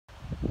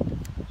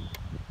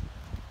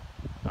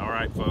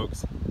right,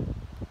 folks.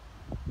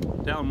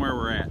 Tell them where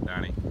we're at,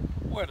 Donnie.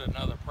 We're at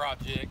another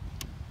project.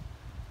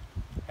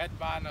 Had to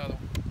buy another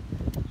one.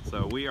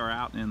 So we are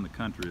out in the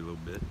country a little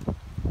bit.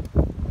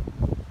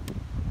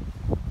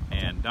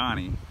 And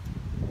Donnie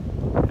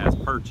has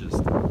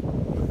purchased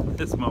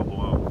this mobile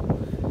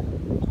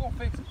home. We're gonna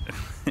fix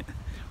it.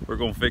 We're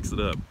gonna fix it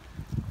up.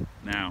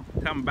 Now,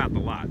 tell them about the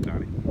lot,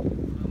 Donnie.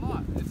 A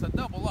lot. It's a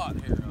double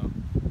lot here.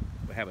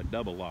 We have a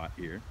double lot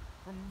here.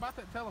 From about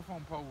that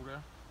telephone pole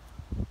there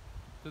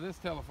to this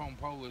telephone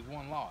pole is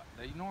one lot.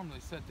 They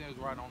normally set those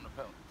right on the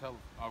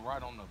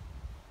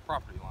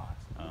property lines.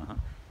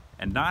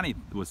 And Donnie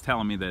was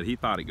telling me that he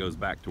thought it goes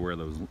back to where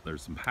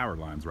there's some power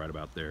lines right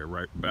about there,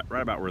 right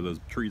about where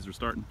those trees are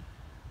starting.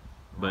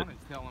 But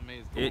Ronnie's telling me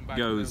it's going it back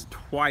goes to those,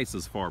 twice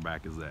as far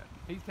back as that.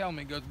 he's telling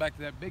me it goes back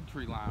to that big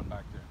tree line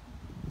back there,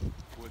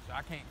 which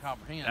I can't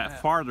comprehend. That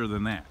Farther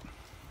than that.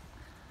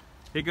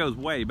 It goes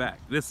way back.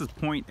 This is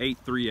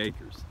 0.83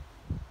 acres.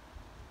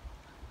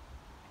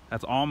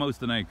 That's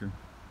almost an acre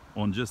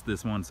on just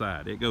this one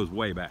side. It goes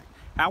way back.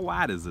 How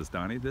wide is this,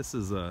 Donnie? This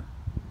is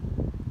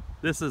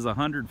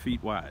 100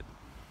 feet wide,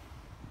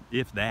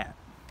 if that.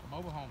 The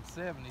mobile home's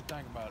 70.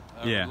 Think about it.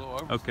 Yeah. A little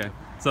over Okay. 70.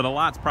 So the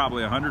lot's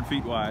probably 100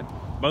 feet wide.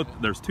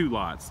 There's two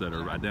lots that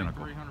are It'd have to be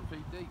identical. 300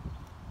 feet deep.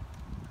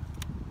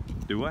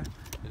 Do what?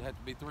 It'd have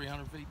to be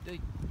 300 feet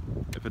deep.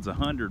 If it's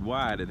 100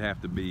 wide, it'd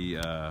have to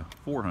be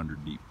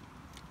 400 deep.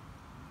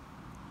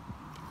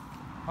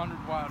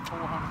 100 wide,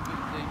 400 feet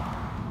deep.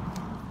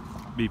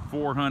 Be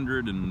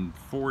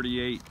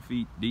 448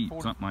 feet deep,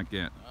 40. something like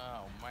that.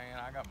 Oh man,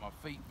 I got my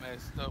feet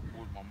messed up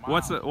with my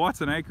mouth. What's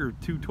an acre?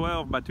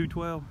 212 by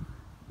 212?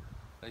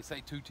 They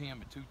say 210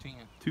 by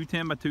 210.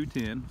 210 by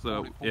 210.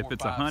 So 44, if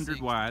it's 100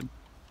 560. wide,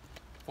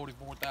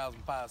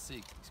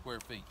 44,560 square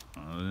feet.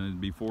 it'd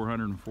be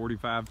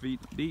 445 feet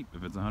deep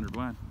if it's 100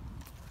 wide.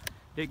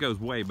 It goes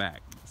way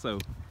back. So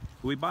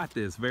we bought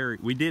this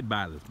we did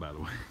buy this, by the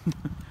way,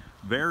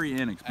 very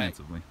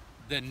inexpensively. Hey,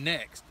 the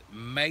next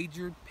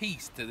major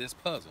piece to this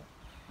puzzle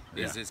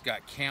is it's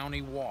got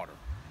county water.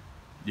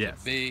 Yes.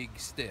 It's a big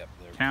step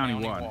there. County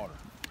water.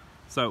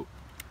 So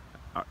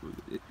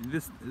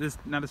this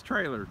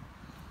trailer,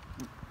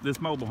 this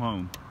mobile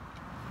home,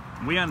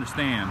 we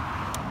understand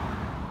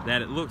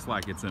that it looks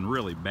like it's in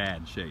really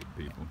bad shape,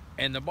 people.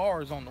 And the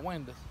bars on the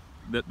windows.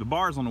 The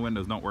bars on the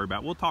windows, don't worry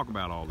about. We'll talk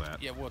about all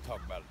that. Yeah, we'll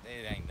talk about it.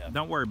 It ain't nothing.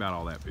 Don't worry about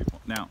all that, people.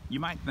 Now,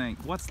 you might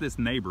think, what's this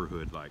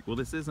neighborhood like? Well,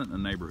 this isn't a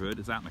neighborhood.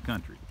 It's out in the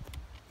country.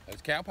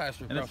 There's cow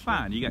pasture And across it's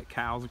fine. You got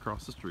cows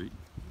across the street.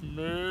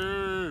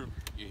 No.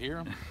 You hear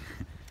them?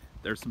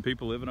 There's some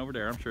people living over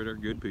there. I'm sure they're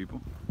good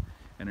people.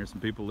 And there's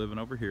some people living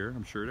over here.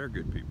 I'm sure they're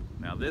good people.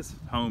 Now, this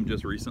home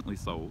just recently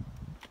sold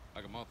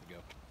Like a month ago.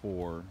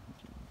 for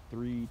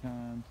 3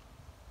 times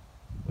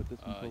what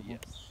this one sold for? Yes.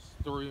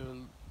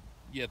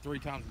 3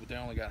 times, but they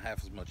only got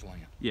half as much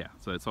land. Yeah,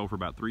 so it sold for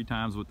about 3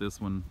 times what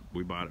this one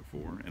we bought it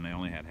for, and they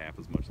only had half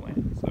as much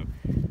land. So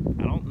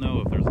I don't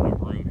know if there's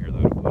enough room here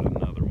though to put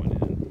another one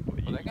in.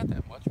 Well, they got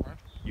that much, right?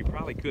 You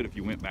probably could if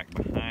you went back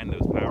behind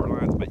those power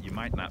lines, but you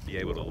might not be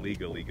able to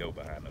legally go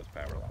behind those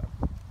power lines.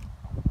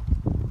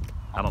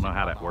 I don't know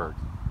how that works.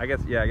 I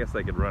guess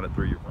they could run it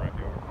through your front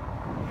yard.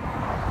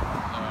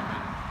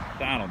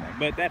 I don't know,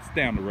 but that's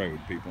down the road,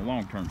 people,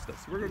 long-term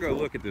stuff. So we're gonna go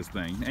look at this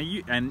thing,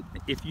 and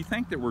if you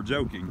think that we're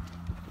joking,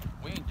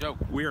 We ain't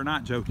joking. we are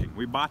not joking.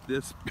 We bought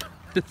this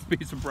this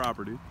piece of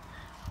property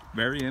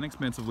very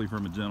inexpensively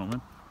from a gentleman,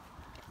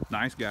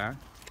 nice guy,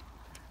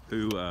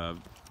 who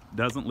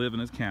doesn't live in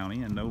his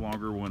county and no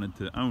longer wanted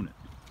to own it.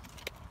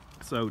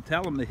 So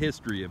tell him the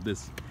history of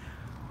this.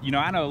 You know,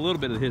 I know a little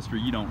bit of the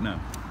history you don't know.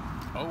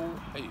 Oh,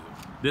 hell.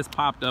 This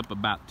popped up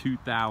about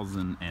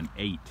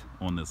 2008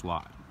 on this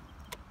lot.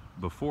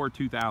 Before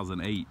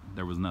 2008,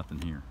 there was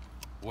nothing here.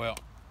 Well,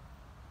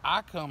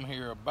 I come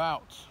here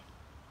about,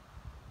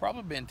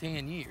 probably been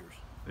 10 years.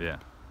 Yeah.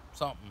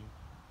 Something,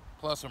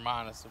 plus or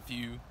minus a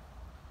few,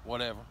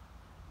 whatever.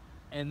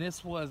 And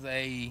this was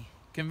a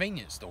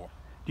convenience store.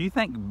 Do you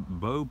think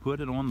Bo put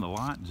it on the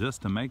lot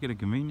just to make it a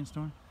convenience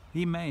store?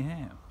 He may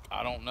have.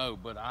 I don't know,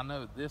 but I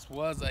know this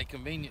was a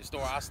convenience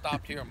store. I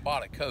stopped here and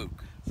bought a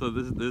Coke. So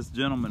this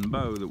gentleman,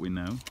 Bo, that we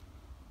know,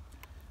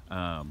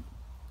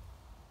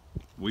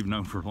 we've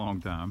known for a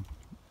long time.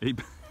 He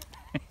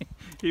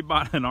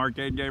bought an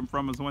arcade game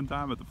from us one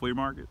time at the flea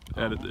market,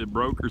 and it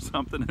broke or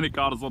something, and he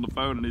called us on the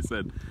phone and he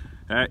said,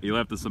 hey, he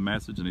left us a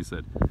message and he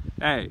said,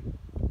 hey,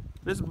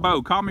 this is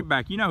Bo, call me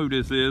back, you know who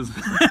this is.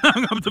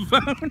 Hung up the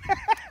phone.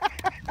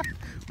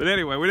 But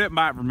anyway, we didn't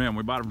buy it from him,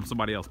 we bought it from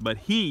somebody else. But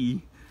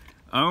he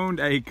owned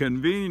a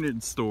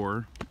convenience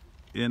store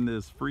in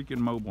this freaking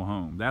mobile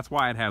home. That's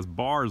why it has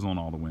bars on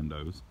all the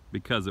windows,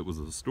 because it was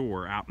a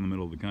store out in the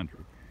middle of the country.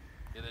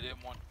 Yeah, they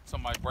didn't want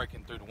somebody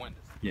breaking through the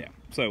windows. Yeah,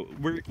 so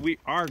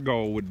our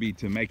goal would be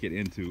to make it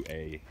into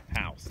a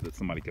house that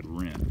somebody could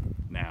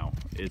rent. Now,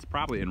 it's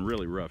probably in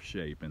really rough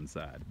shape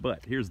inside,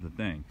 but here's the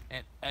thing.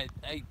 And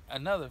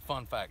another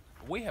fun fact,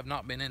 we have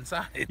not been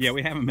inside. Yeah,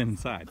 we haven't been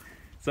inside.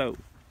 So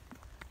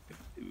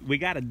we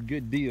got a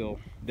good deal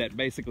that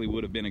basically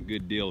would have been a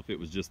good deal if it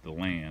was just the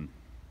land.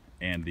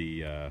 and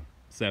the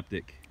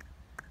septic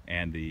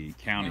and the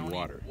county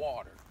water.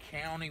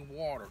 County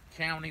water.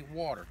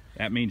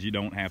 That means you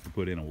don't have to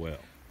put in a well.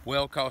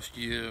 Well, cost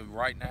you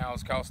right now.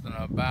 It's costing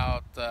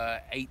about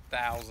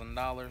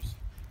 $8,000.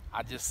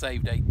 I just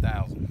saved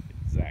 $8,000.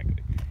 Exactly.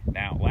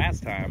 Now,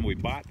 last time we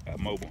bought a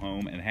mobile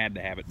home and had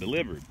to have it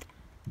delivered.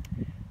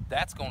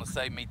 That's going to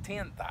save me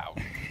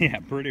 $10,000. Yeah,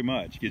 pretty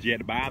much, because you had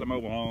to buy the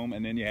mobile home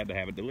and then you had to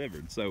have it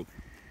delivered. So,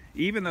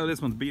 even though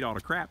this one's beat all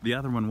to crap, the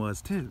other one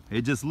was too.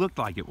 It just looked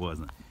like it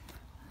wasn't.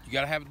 You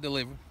got to have it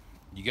delivered.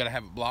 You got to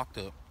have it blocked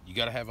up. You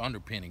got to have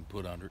underpinning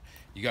put under it.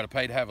 You got to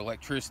pay to have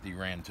electricity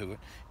ran to it.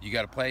 You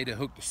got to pay to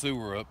hook the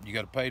sewer up. You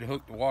got to pay to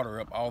hook the water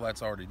up. All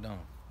that's already done.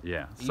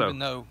 Yeah. Even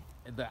though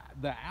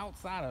the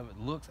outside of it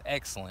looks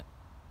excellent,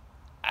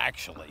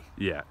 actually.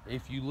 Yeah.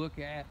 If you look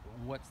at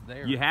what's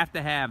there. You have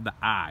to have the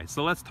eye.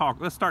 So let's start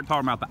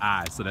talking about the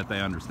eye so that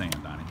they understand,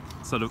 Donnie.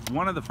 So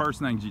one of the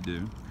first things you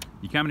do,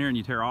 you come in here and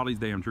you tear all these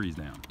damn trees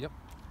down. Yep.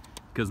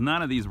 Because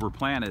none of these were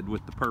planted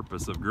with the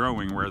purpose of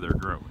growing where they're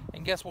growing.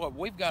 And guess what?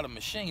 We've got a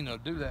machine that'll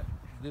do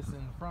this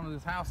in front of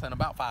this house in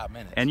about 5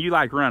 minutes. And you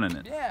like running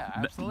it. Yeah,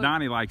 absolutely.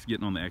 Donnie likes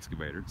getting on the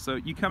excavator. So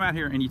you come out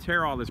here and you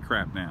tear all this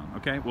crap down,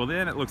 okay? Well,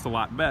 then it looks a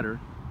lot better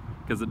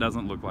because it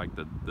doesn't look like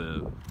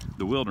the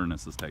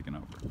wilderness is taking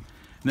over. And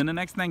then the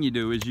next thing you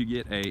do is you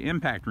get a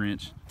impact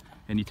wrench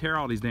and you tear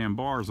all these damn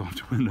bars off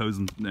the windows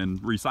and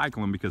recycle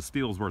them because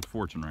steel's worth a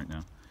fortune right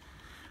now.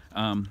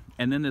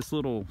 And then this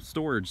little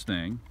storage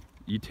thing,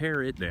 you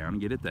tear it down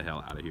and get it the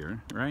hell out of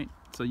here, right?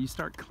 So you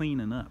start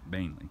cleaning up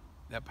mainly.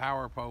 That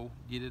power pole,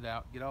 get it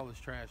out, get all this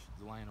trash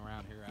that's laying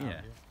around here out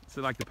here.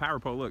 So like the power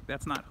pole, look,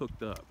 that's not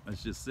hooked up.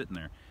 It's just sitting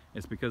there.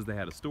 It's because they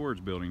had a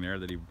storage building there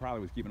that he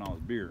probably was keeping all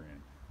his beer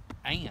in.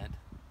 And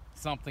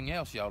something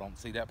else y'all don't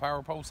see, that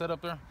power pole set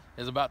up there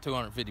is about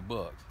 250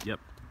 bucks. Yep.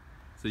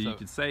 So you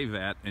could save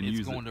that and use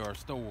it. It's going to our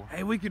store.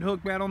 Hey, we could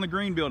hook that on the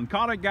green building.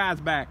 Call that guy's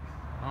back.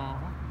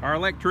 Uh-huh. Our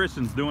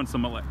electrician's doing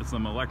some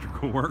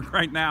electrical work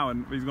right now,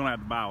 and he's gonna have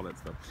to buy all that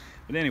stuff.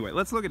 But anyway,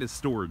 let's look at his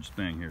storage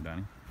thing here,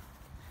 Donnie.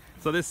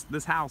 So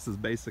this house is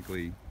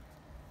basically,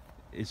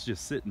 it's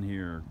just sitting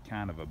here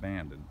kind of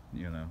abandoned,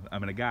 you know. I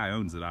mean, a guy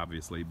owns it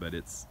obviously, but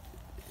it's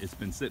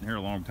been sitting here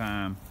a long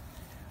time.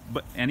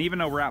 And even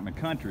though we're out in the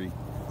country,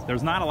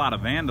 there's not a lot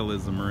of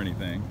vandalism or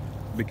anything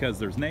because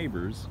there's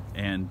neighbors,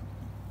 and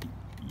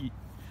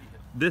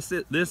this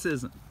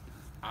isn't.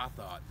 I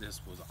thought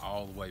this was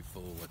all the way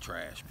full of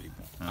trash,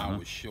 people. I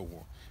was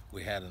sure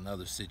we had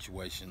another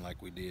situation like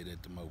we did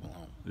at the mobile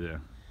home. Yeah.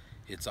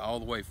 It's all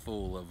the way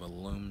full of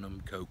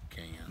aluminum Coke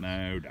cans.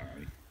 No,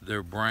 Donnie.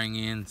 They're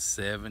bringing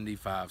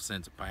 75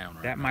 cents a pound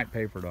right That now. might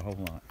pay for the whole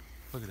lot.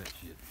 Look at that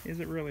shit. Is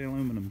it really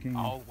aluminum cans?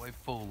 All the way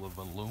full of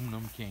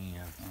aluminum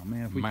cans. Oh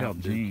man, if we tell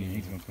Mountain Dew Gene, cans.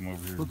 he's gonna come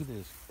over here. Look at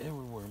this.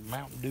 Everywhere.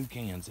 Mountain Dew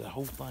cans. That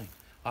whole thing.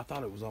 I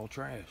thought it was all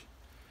trash.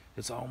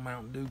 It's all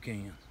Mountain Dew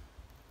cans.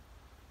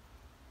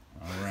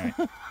 All right.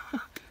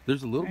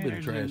 There's a little bit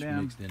of trash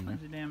mixed in there.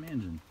 There's a damn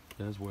engine.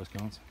 That's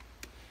Wisconsin.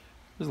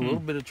 There's a little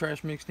bit of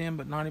trash mixed in,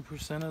 but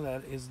 90% of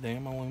that is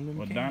damn aluminum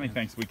Well, cans. Donnie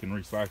thinks we can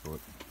recycle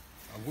it.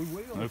 We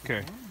will.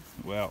 Okay.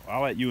 Well,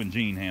 I'll let you and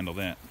Gene handle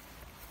that.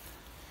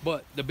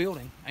 But the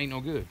building ain't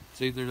no good.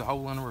 See, there's a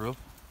hole in the roof.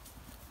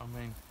 I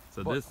mean,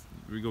 So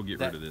we're gonna get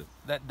rid of this.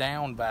 That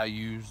down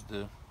values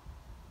the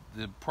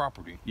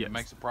property. Yes. It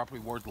makes the property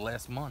worth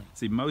less money.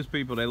 See, most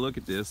people, they look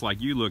at this like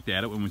you looked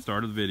at it when we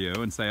started the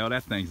video and say, oh,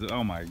 that thing's,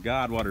 oh my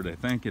God, what are they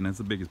thinking? That's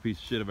the biggest piece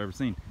of shit I've ever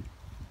seen.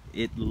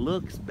 It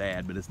looks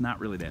bad, but it's not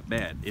really that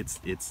bad. It's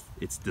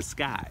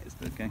disguised,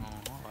 okay?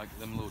 Like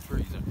them little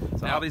trees.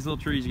 So Now, all these little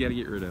trees you got to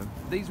get rid of.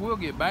 these will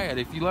get bad.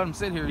 If you let them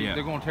sit here, Yeah.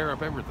 they're going to tear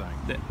up everything.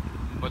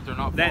 But they're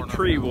not. That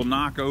tree will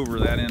knock over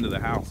that end of the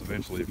house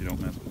eventually if you don't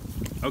mess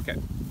with it. Okay,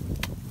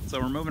 so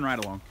we're moving right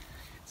along.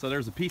 So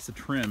there's a piece of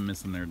trim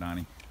missing there,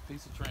 Donnie.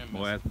 Piece of trim.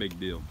 Boy, that's a big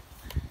deal.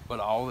 But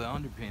all the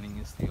underpinning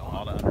is still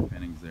All on. the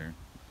underpinnings there.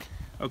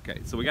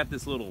 Okay, so we got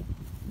this little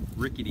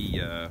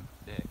rickety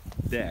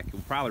deck.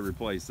 We'll probably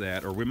replace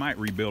that, or we might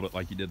rebuild it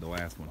like you did the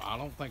last one. I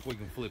don't think we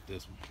can flip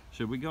this one.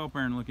 Should we go up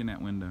there and look in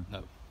that window?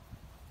 No.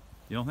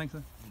 You don't think so?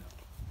 No.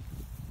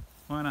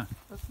 Why not?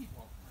 Let's keep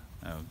walking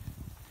around. Oh, okay.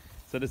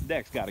 So this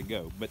deck's got to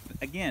go. But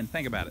again,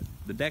 think about it.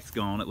 The deck's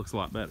gone. It looks a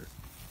lot better.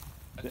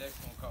 That deck's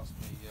going to cost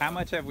me. How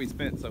much have we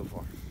spent so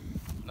far?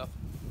 Nothing.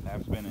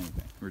 Haven't spent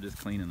anything. We're just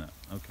cleaning up.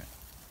 Okay.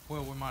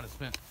 Well, we might have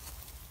spent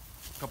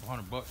a couple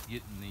 $100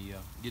 getting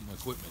the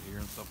equipment here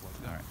and stuff like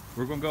that. All right.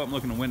 We're gonna go up and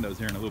look in the windows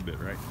here in a little bit,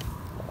 right?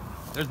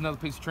 There's another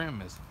piece of trim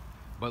missing.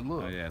 But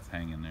look. Oh yeah, it's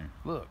hanging there.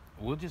 Look,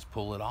 we'll just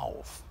pull it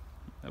off.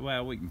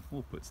 Well,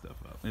 we'll put stuff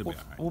up. It'll be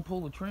all right. We'll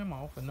pull the trim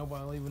off and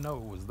nobody will even know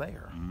it was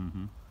there.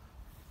 Mm-hmm.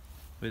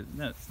 But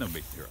no, it's no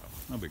big deal.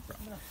 No big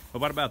problem. No.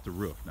 But what about the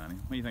roof, Donnie?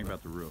 What do you think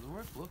about the roof? The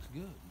roof looks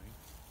good, man.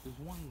 There's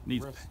one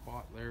Needs- rough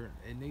spot there.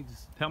 It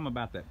needs Tell them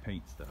about that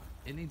paint stuff.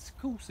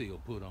 cool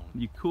seal put on it.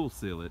 You cool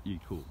seal it. You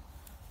cool.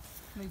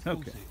 It needs cool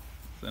Okay. seal.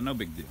 So no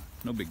big deal.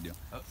 No big deal.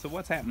 So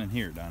what's happening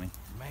here, Donnie?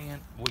 Man,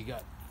 we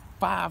got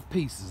 5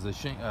 pieces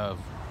of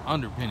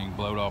underpinning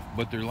blowed off,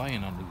 but they're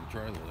laying under the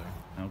trailer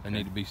there. Okay. They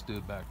need to be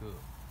stood back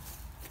up.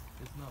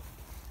 It's nothing.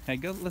 Hey,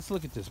 go. Let's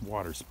look at this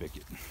water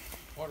spigot.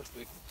 Water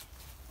spigot.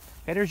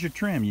 Hey, there's your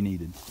trim you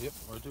needed. Yep,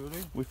 right there it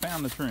is. We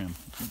found the trim.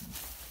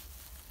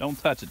 Don't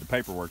touch it. The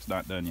paperwork's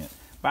not done yet.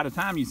 By the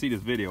time you see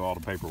this video, all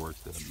the paperwork's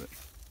done.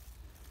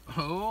 But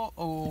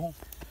Oh.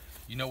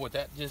 You know what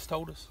that just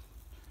told us?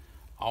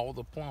 All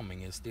the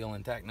plumbing is still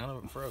intact. None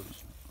of it froze.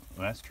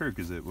 well, that's true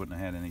because it wouldn't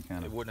have had any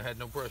kind It of. wouldn't have had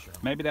no pressure on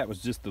it. Maybe that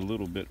was just a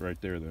little bit right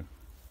there, though.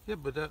 Yeah,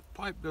 but that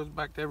pipe goes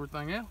back to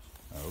everything else.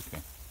 Oh, okay.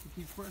 It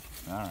keeps pressure.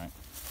 All right.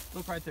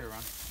 Look right there, Ron.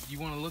 You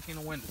want to look in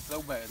the window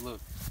so bad. Look.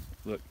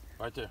 Look.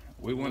 Right there.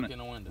 We want look in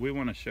the window. We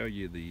want to show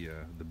you the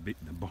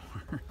bars.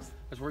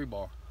 That's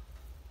rebar.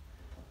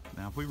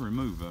 Now, if we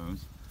remove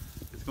those,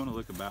 it's going to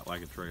look about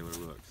like a trailer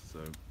looks. So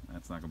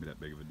that's not going to be that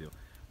big of a deal.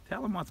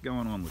 Tell them what's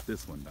going on with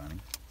this one, Donnie.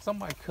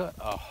 Somebody cut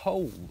a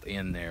hole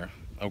in there,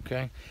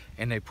 okay,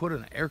 and they put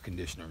an air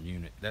conditioner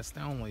unit. That's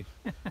the only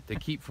to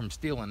keep from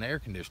stealing the air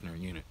conditioner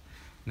unit.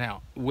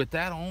 Now, with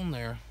that on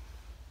there,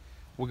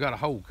 we got a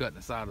hole cut in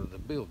the side of the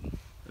building.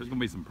 There's going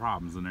to be some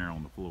problems in there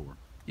on the floor.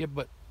 Yeah,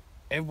 but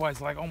everybody's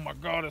like, "Oh my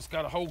God, it's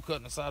got a hole cut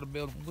in the side of the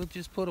building." We'll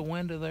just put a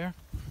window there.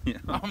 Yeah.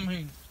 I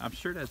mean, I'm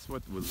sure that's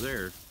what was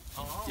there.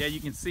 uh-huh. Yeah,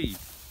 you can see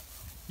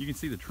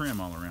the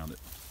trim all around it.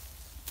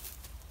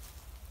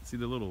 See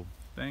the little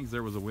things?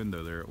 There was a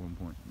window there at one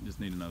point. You just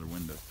need another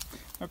window.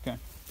 Okay.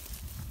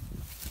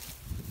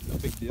 No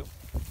big deal.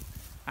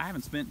 I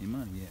haven't spent any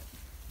money yet.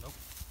 Nope.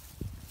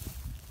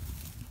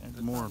 There's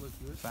That more side looks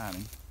good.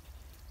 siding.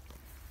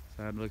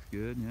 Side looks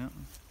good, yeah.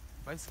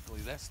 Basically,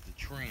 that's the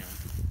trim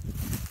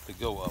to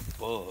go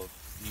above.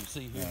 You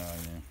see Oh, here?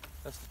 yeah.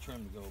 That's the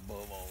trim to go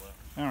above all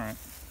that. All right.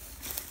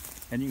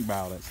 And you can buy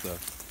all that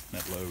stuff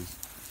at Lowe's.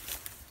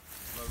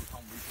 Lowe's,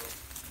 Home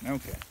Depot.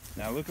 Okay.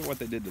 Now look at what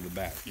they did to the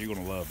back. You're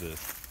going to love this.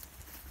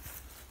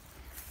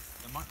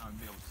 They might not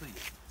be able to see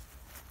it.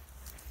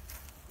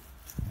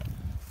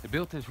 They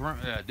built this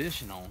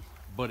addition on,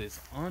 but it's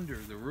under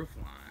the roof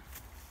line,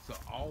 so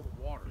all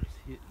the water is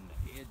hitting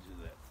the edge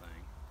of that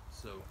thing.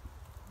 So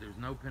there's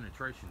no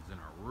penetrations in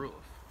our roof.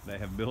 They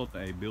have built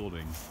a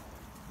building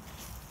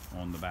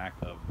on the back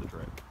of the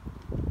truck.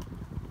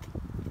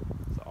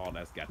 So all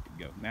that's got to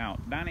go. Now,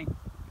 Donnie,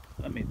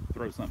 let me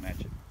throw something at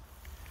you.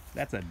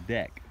 That's a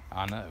deck.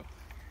 I know.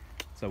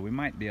 So we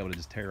might be able to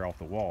just tear off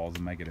the walls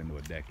and make it into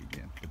a deck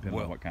again, depending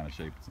Well, on what kind of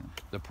shape it's in.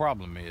 The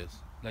problem is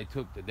they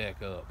took the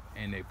deck up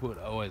and they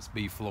put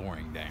OSB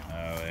flooring down. Oh,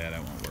 yeah,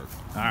 that won't work.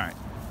 All right.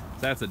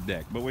 So that's a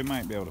deck, but we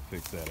might be able to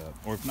fix that up.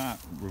 Or if not,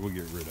 we'll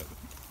get rid of it.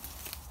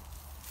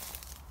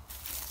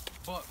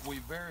 But we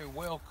very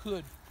well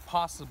could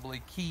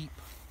possibly keep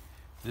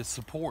the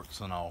supports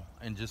and all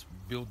and just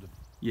build the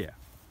Yeah.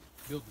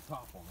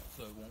 top on it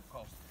so it won't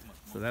cost as much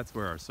So money. that's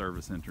where our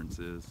service entrance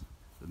is.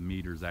 The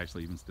meter's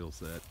actually even still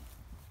set.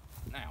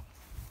 Now,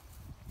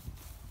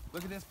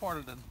 look at this part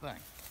of the thing.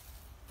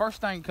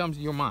 First thing that comes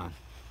to your mind,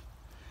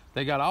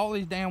 they got all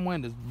these damn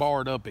windows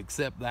barred up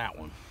except that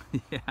one.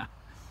 Yeah.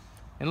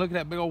 And look at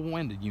that big old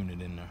window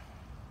unit in there.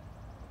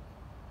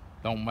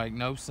 Don't make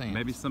no sense.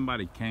 Maybe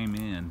somebody came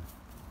in.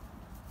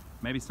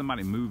 Maybe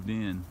somebody moved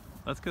in.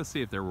 Let's go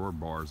see if there were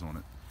bars on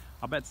it.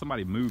 I'll bet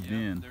somebody moved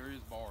in. There is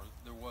bars.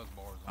 There was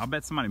bars. I'll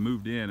bet somebody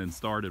moved in and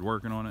started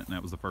working on it, and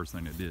that was the first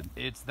thing they did.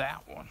 It's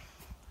that one.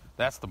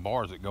 That's the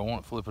bars that go on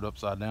it. Flip it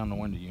upside down, the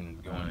window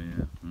unit go Oh, in.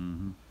 yeah.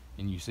 Mm-hmm.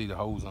 And you see the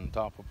holes on the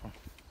top of them.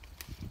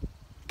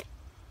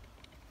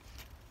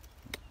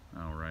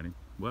 Alrighty.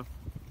 Well,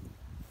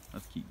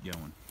 let's keep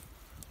going.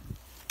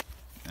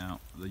 Now,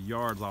 the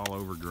yard's all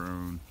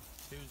overgrown.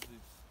 Here's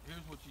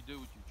what you do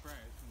with your trash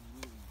when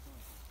you live in the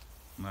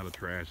country. A lot of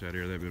trash out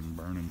here. They've been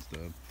burning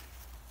stuff.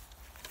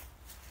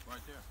 Right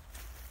there.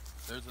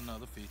 There's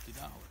another $50.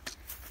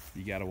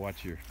 You gotta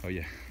watch your, oh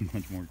yeah, a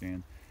bunch more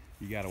cans.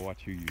 You gotta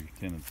watch who your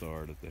tenants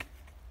are that they're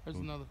There's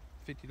another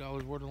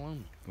 $50 worth of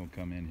aluminum. gonna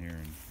come in here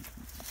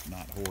and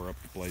not whore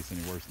up the place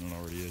any worse than it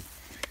already is.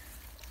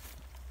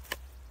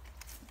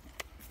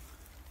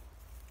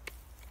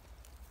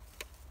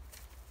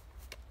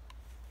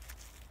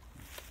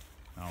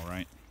 All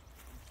right.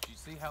 Did you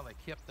see how they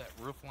kept that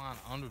roof line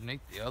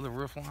underneath the other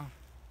roof line?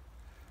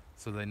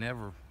 So they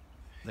never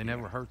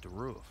hurt the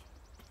roof.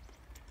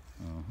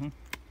 Uh-huh.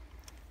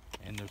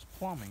 And there's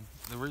plumbing.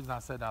 The reason I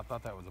said I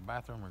thought that was a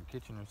bathroom or a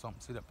kitchen or something,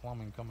 see that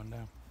plumbing coming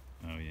down?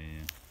 Oh, yeah,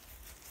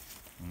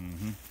 yeah.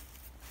 Mm-hmm.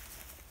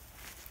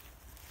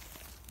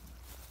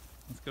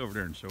 Let's go over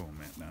there and show them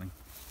that, Donnie.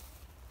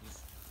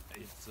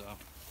 It's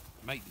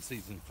mating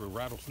season for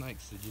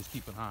rattlesnakes, so just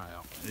keep an eye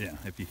out. Yeah,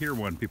 if you hear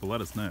one, people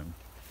let us know.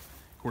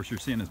 Of course, you're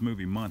seeing this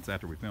movie months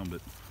after we filmed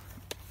it.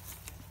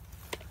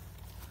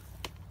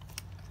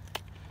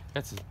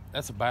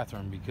 That's a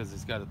bathroom because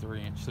it's got a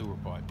 3-inch sewer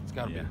pipe. It's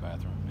got to be a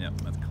bathroom. Yep,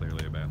 that's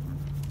clearly a bathroom.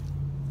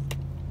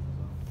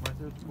 Right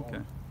there's the bar. Okay.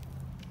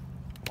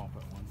 Come off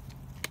that one.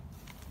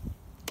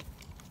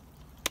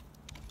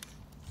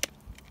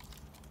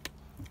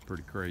 That's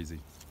pretty crazy.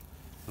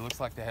 It looks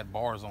like they had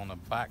bars on the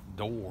back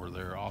door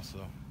there also.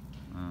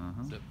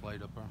 Uh-huh. Is that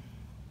plate up there?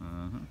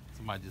 Uh-huh.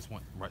 Somebody just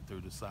went right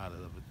through the side of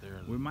it there.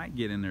 We might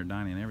get in there,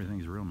 Donnie, and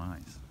everything's real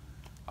nice.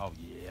 Oh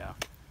yeah.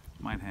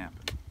 Might happen.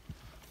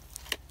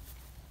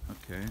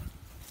 Okay.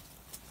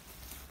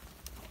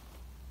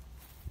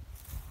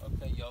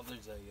 Okay, y'all,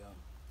 there's a,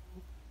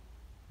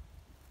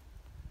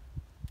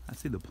 I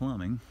see the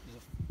plumbing.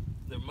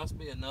 there must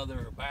be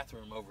another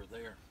bathroom over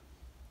there.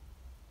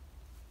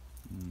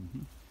 Mm-hmm.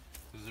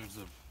 Because there's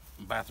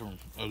a bathroom,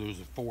 oh, there's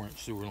a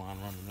 4-inch sewer line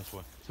running this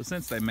way. So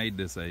since they made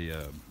this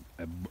a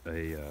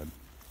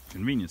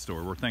convenience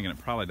store, we're thinking it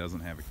probably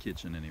doesn't have a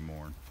kitchen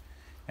anymore,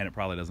 and it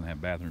probably doesn't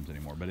have bathrooms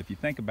anymore. But if you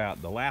think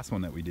about the last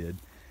one that we did,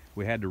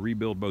 we had to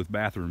rebuild both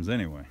bathrooms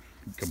anyway.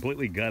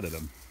 Completely gutted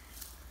them.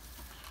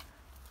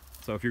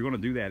 So if you're going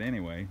to do that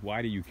anyway,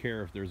 why do you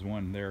care if there's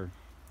one there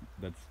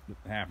that's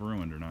half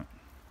ruined or not?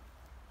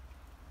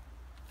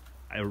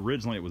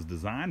 Originally it was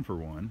designed for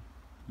one,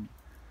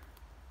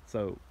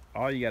 so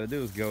all you got to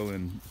do is go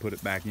and put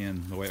it back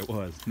in the way it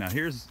was. Now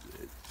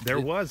there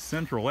was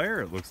central air,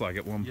 it looks like,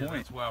 at one point.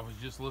 That's what I was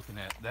just looking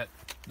at.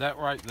 That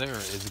right there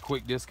is a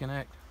quick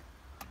disconnect.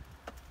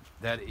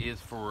 That is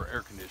for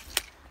air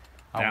conditioning.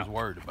 I was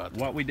worried about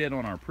that. What we did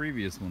on our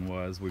previous one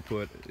was we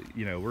put,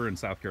 you know, we're in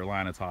South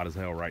Carolina, it's hot as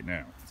hell right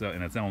now, so,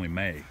 and it's only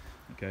May,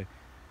 okay?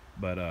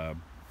 But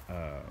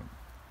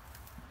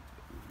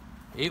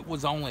it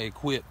was only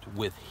equipped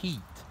with heat.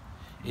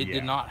 It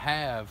did not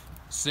have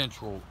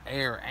central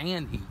air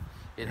and heat.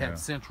 It had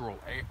central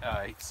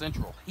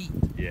heat.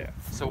 Yeah.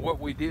 So what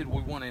we did,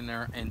 we went in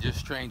there and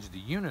just changed the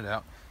unit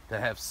out to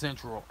have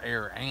central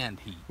air and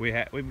heat.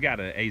 We've got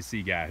an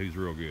AC guy who's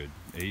real good.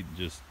 He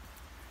just,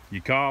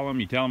 you call him,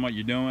 you tell him what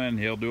you're doing,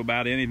 he'll do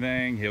about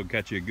anything. He'll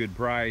cut you a good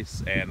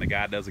price, and the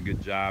guy does a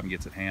good job and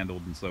gets it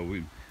handled. And so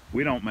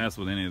we don't mess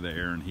with any of the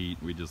air and heat.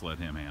 We just let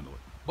him handle it.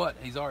 But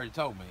he's already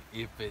told me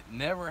if it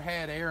never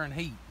had air and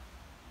heat,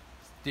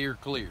 steer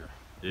clear.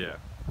 Yeah.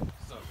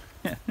 So,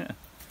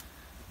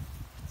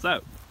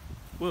 so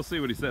we'll see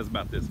what he says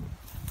about this one.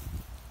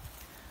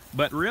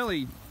 But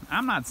really,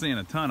 I'm not seeing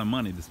a ton of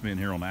money to spend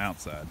here on the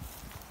outside.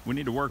 We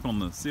need to work on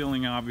the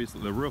ceiling,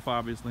 obviously, the roof,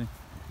 obviously.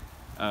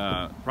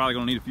 Probably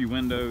gonna need a few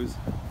windows.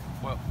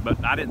 well,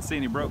 But I didn't see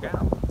any broke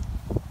out.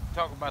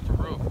 talk about the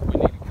roof.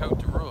 We need to coat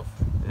the roof.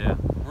 Yeah.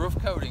 Roof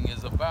coating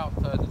is about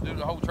to do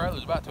the whole trailer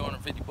is about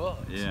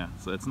 $250. Yeah,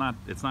 so it's not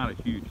a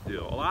huge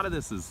deal. A lot of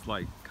this is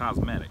like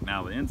cosmetic.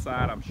 Now the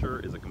inside, I'm sure,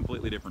 is a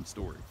completely different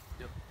story.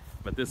 Yep.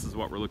 But this is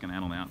what we're looking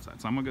at on the outside.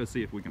 So I'm gonna go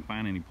see if we can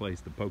find any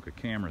place to poke a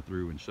camera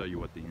through and show you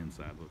what the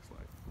inside looks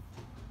like.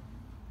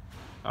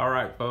 All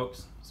right,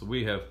 folks. So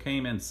we have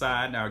came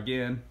inside. Now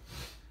again,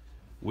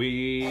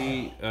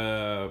 we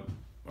are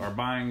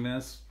buying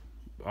this.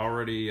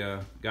 Already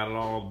got it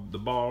all, the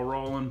ball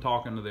rolling,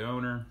 talking to the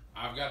owner.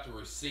 I've got the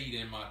receipt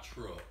in my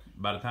truck.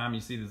 By the time you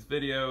see this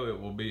video,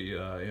 it will be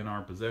in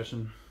our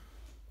possession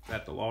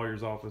at the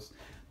lawyer's office.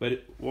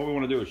 But what we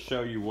want to do is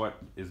show you what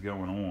is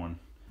going on.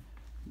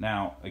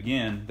 Now,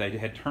 again, they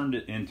had turned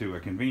it into a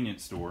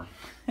convenience store.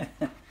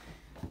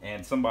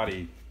 And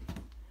somebody,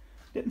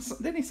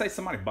 didn't he say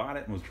somebody bought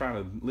it and was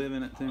trying to live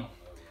in it too?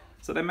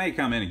 So they may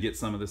come in and get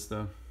some of this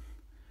stuff.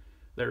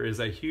 There is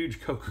a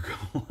huge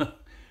Coca-Cola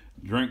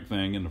drink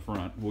thing in the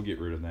front. We'll get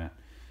rid of that.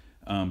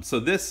 So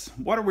this,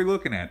 what are we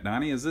looking at,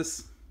 Donnie? Is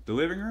this the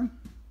living room?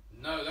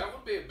 No, that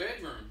would be a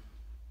bedroom.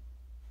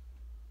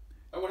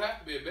 That would have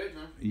to be a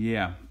bedroom.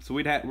 Yeah. So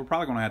we're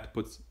probably gonna have to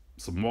put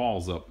some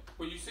walls up.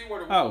 Well, you see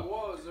where the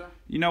wall was there?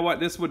 You know what?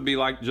 This would be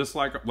laid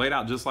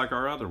out just like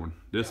our other one.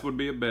 This would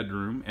be a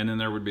bedroom, and then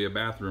there would be a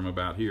bathroom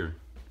about here.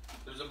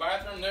 There's a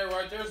bathroom there,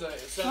 right there's a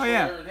central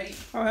yeah. air and heat.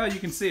 Oh hell, you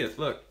can see it.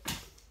 Look.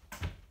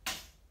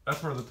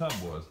 That's where the tub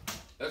was.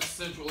 That's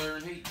central air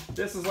and heat.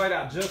 This is laid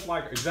out just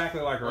like exactly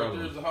like our Right other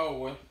there's one. the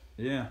hallway.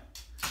 Yeah.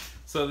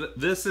 So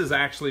this is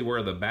actually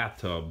where the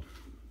bathtub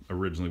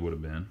originally would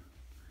have been.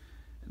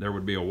 There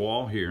would be a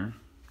wall here,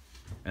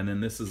 and then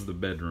this is the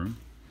bedroom.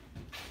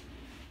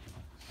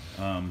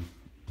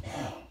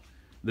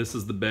 This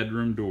is the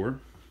bedroom door.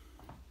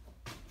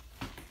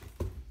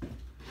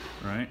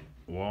 Right,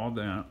 wall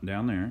down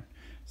there.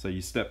 So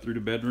you step through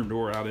the bedroom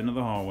door out into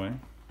the hallway.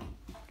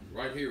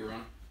 Right here,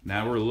 Ron.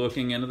 Now we're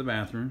looking into the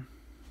bathroom.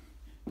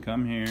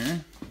 Come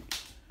here.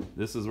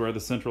 This is where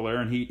the central air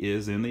and heat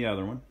is in the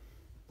other one.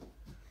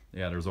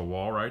 Yeah, there's a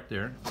wall right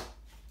there.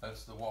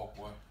 That's the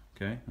walkway.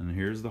 Okay, and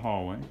here's the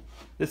hallway.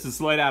 This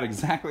is laid out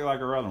exactly like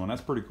our other one.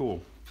 That's pretty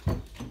cool.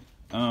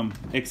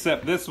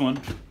 Except this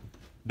one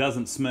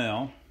doesn't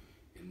smell.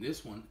 And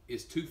this one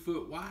is 2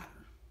 foot wider.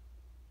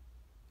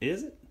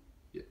 Is it?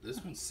 Yeah,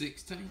 this one's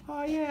 16.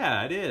 Oh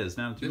yeah, it is.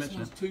 Now that you This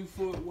mention one's it. 2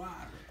 foot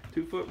wider.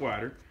 2 foot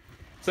wider.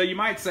 So you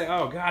might say,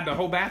 oh God, the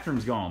whole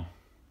bathroom's gone.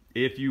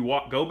 If you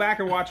go back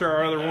and watch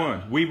our other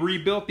one, we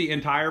rebuilt the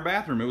entire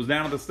bathroom. It was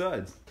down to the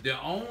studs. The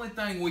only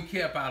thing we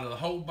kept out of the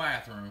whole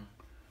bathroom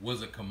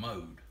was a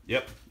commode.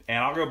 Yep. And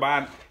I'll go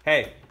buy.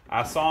 Hey,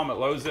 I saw them at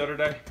Lowe's the other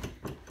day.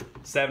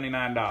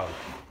 $79.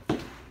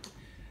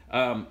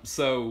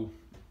 So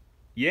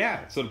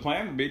yeah. So the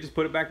plan would be just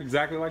put it back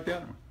exactly like the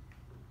other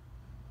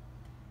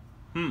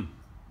one.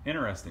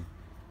 Interesting.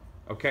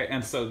 Okay.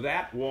 And so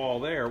that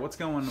wall there, what's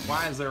going?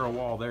 Why is there a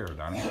wall there,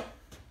 Donnie?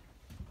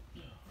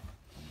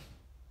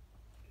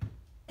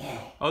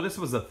 Oh, this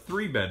was a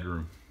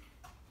 3-bedroom.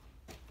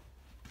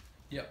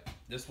 Yep,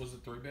 this was a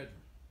 3-bedroom.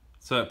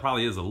 So it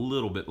probably is a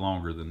little bit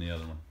longer than the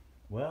other one.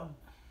 Well,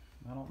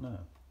 I don't know.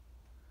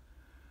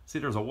 See,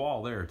 there's a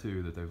wall there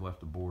too that they've left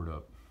the board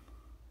up.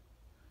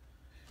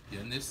 Yeah,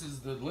 and this is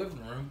the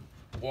living room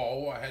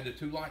wall. I had the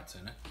 2 lights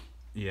in it.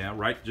 Yeah,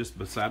 right just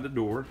beside the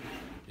door.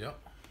 Yep.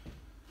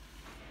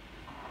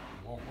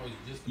 Walkway's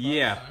just about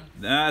Yeah,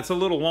 the same. it's a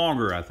little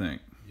longer, I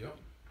think. Yep.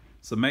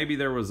 So maybe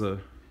there was a...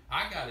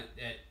 I got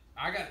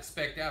it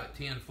spec'd out at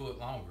 10 foot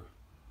longer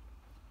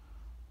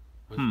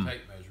with the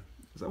tape measure.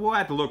 So we'll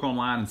have to look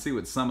online and see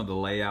what some of the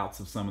layouts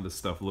of some of this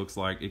stuff looks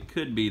like. It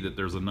could be that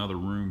there's another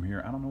room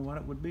here. I don't know what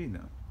it would be though.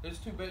 It's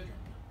 2 bedroom.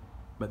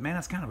 But man,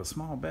 that's kind of a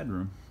small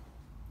bedroom.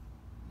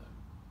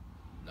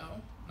 No,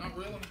 not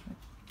really.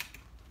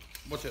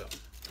 Watch out.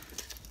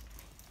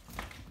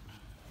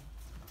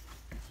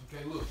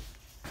 Okay, look.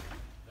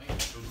 Dang,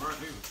 it was right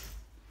here.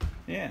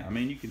 Yeah, I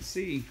mean you can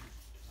see.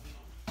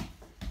 That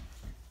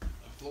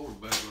floor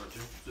bed right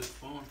there. That's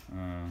fun.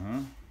 Uh-huh.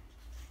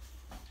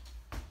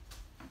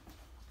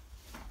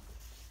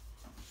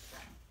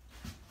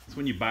 So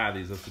when you buy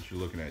these, that's what you're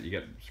looking at. You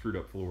got screwed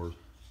up floors.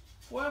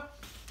 Well,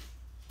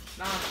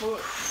 9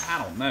 foot.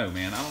 I don't know,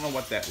 man. I don't know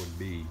what that would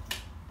be.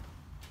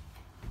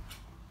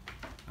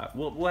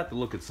 We'll have to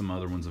look at some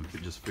other ones and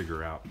just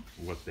figure out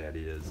what that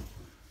is.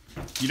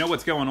 You know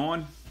what's going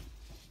on?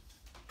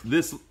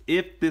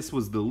 If this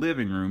was the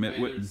living room, it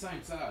Hey, wouldn't. they're the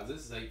same size.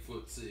 This is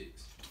 8'6".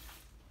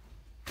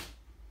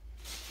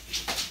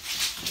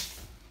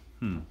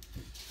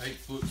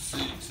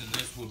 8'6", and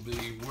this would be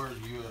where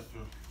you at?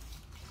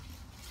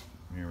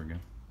 Here we go.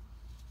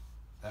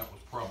 That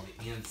was probably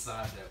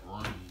inside that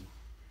room.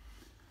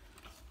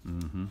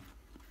 Mm-hmm.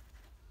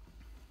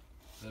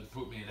 That'd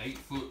put me at 8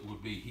 foot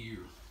would be here.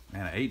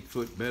 And an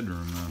 8-foot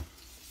bedroom,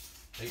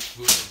 though. 8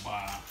 foot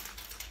by.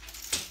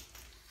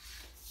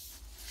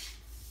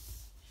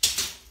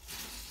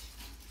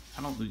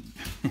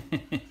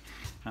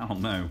 I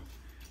don't know.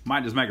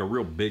 Might just make a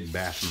real big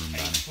bathroom. 8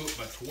 foot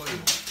by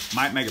 12.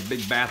 Might make a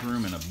big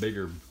bathroom and a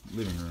bigger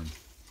living room.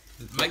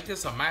 Make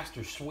this a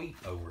master suite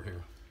over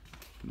here.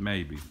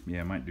 Maybe.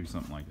 Yeah, might do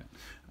something like that.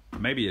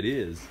 Maybe it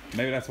is.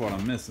 Maybe that's what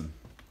I'm missing.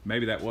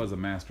 Maybe that was a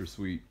master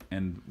suite,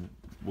 and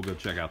we'll go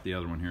check out the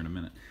other one here in a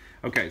minute.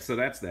 Okay, so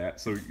that's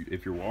that. So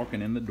if you're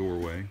walking in the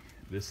doorway,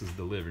 this is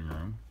the living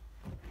room.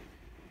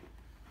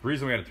 The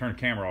reason we had to turn the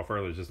camera off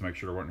earlier is just to make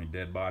sure there weren't any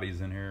dead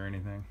bodies in here or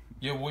anything.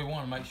 Yeah, we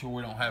want to make sure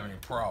we don't have any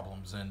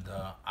problems, and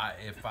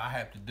if I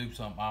have to do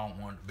something, I don't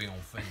want it to be on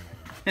film.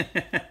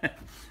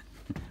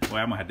 Well,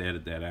 I'm gonna have to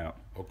edit that out.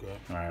 Okay.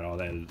 All right, all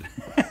that.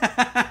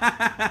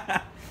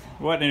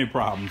 Wasn't any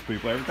problems,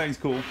 people. Everything's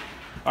cool.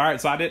 All right,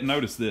 so I didn't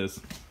notice this.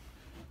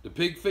 The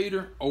pig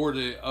feeder or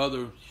the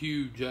other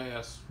huge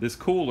ass. This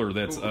cooler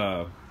that's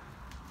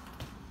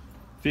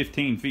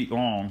 15 feet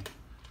long.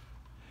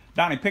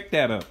 Donnie, pick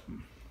that up.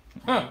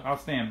 Huh. I'll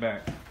stand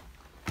back.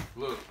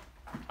 Look,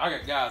 I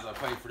got guys that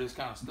pay for this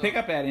kind of stuff. Pick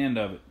up that end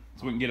of it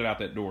so we can get it out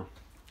that door.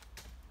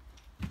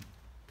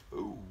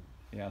 Ooh.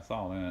 Yeah, I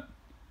saw that.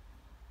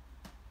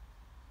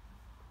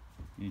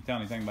 Can you tell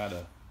anything about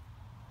the...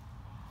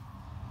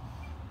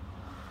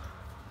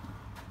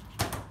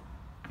 Yeah,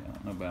 I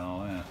don't know about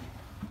all that.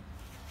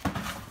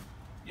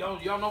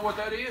 Y'all know what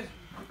that is?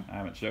 I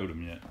haven't showed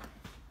them yet.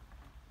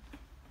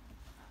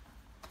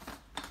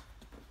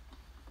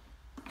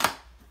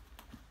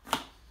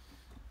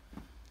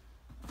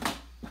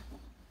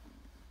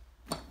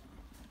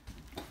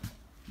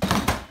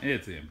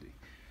 It's empty.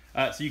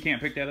 So you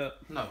can't pick that up?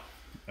 No.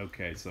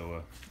 Okay,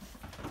 so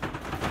No.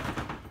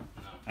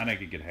 I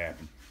think it could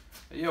happen.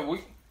 Yeah,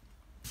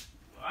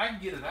 I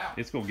can get it out.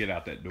 It's gonna get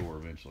out that door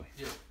eventually.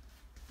 Yeah.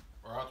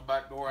 Or out the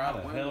back door, How out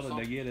the the window. hell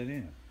did they get it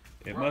in?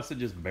 It Right. must have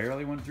just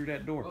barely went through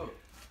that door. Look,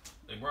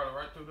 they brought it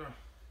right through there.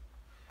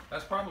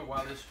 That's probably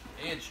why this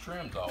edge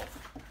trimmed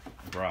off.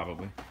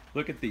 Probably.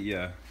 Look at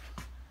the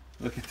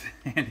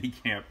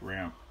handicap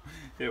ramp.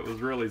 It was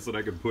really so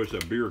they could push a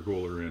beer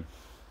cooler in.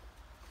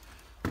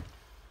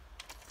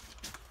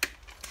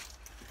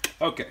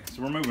 Okay,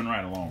 so we're moving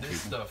right along,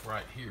 This people. stuff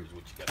right here is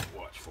what you got to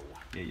watch for.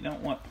 Yeah, you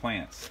don't want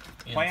plants.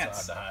 Inside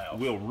Plants the house.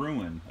 will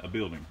ruin a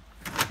building.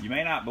 You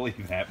may not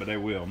believe that, but they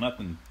will.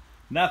 Nothing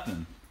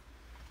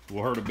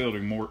will hurt a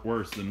building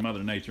worse than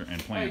Mother Nature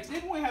and plants. Hey,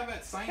 didn't we have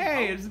that same Hey,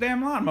 hole? there's a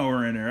damn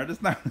lawnmower in there. I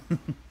just know.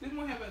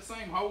 Didn't we have that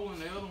same hole in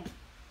the other one?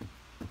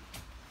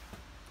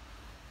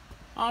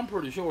 I'm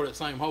pretty sure that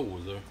same hole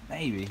was there.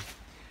 Maybe.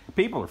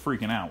 People are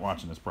freaking out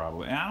watching this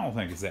probably. And I don't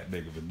think it's that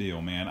big of a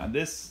deal, man.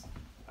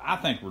 I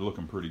think we're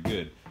looking pretty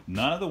good.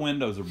 None of the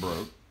windows are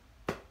broke.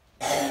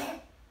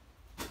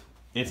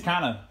 It's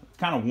kind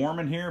of warm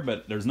in here,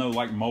 but there's no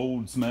like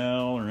mold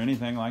smell or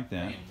anything like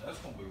that. Damn, that's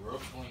gonna be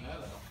rough to clean that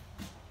out.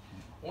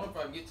 Wonder if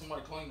I can get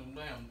somebody to clean them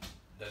down.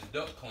 The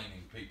duct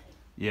cleaning people.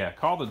 Yeah,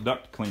 call the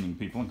duct cleaning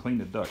people and clean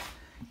the duct.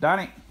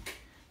 Donnie,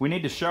 we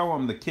need to show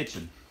them the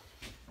kitchen.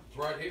 It's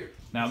right here.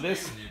 Now I'm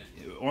this, standing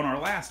in it. on our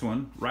last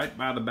one, right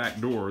by the back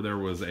door, there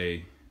was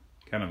a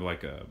kind of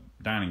like a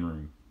dining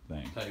room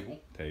thing.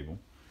 Table.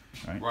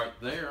 Right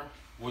there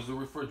was the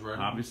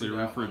refrigerator. Obviously, the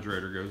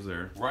refrigerator goes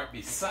there. Right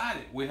beside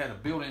it, we had a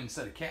built-in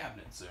set of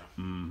cabinets there.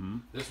 Mm-hmm.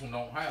 This one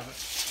don't have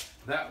it.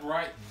 That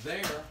right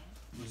there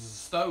was a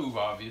stove,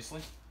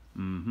 obviously.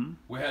 Mm-hmm.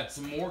 We had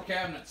some more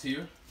cabinets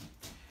here.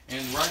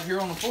 And right here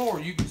on the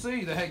floor, you can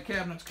see they had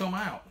cabinets come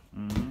out.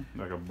 Mm-hmm.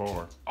 Like a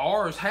bar.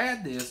 Ours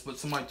had this, but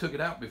somebody took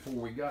it out before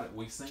we got it.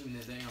 We seen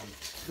the damn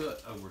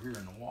cut over here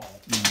in the wall.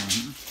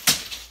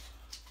 Mm-hmm.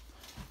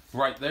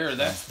 Right there,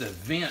 that's the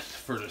vent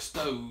for the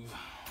stove.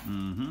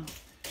 Mm-hmm.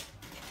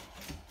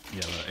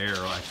 Yeah, the air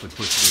will actually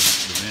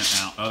push the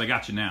vent out. Oh, they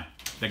got you now.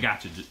 They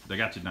got you. They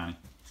got you, Donnie.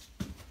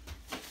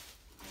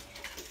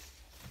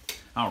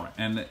 All right,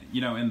 and you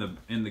know, in the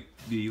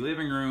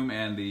living room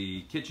and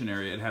the kitchen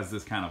area, it has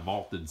this kind of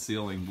vaulted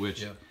ceiling,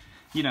 which, yep.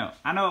 You know,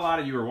 I know a lot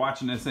of you are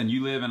watching this and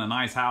you live in a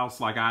nice house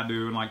like I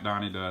do and like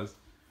Donnie does,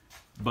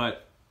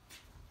 but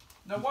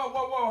no,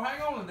 whoa,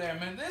 hang on a damn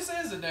minute. This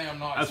is a damn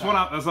nice house.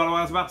 That's what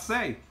I was about to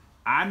say.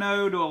 I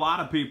know to a lot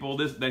of people,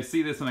 they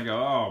see this and they go,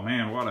 "Oh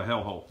man, what a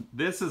hellhole."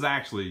 This is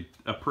actually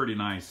a pretty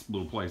nice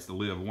little place to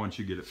live once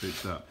you get it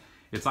fixed up.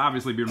 It's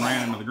obviously been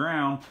ran into the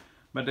ground,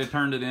 but they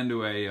turned it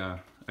into a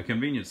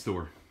convenience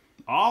store.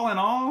 All in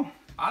all,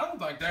 I don't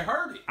think they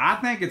hurt it. I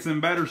think it's in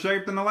better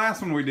shape than the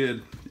last one we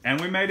did, and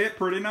we made it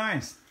pretty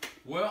nice.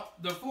 Well,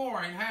 the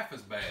floor ain't half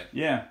as bad.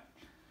 Yeah.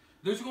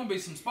 There's going to be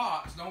some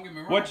spots, don't get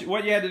me wrong. What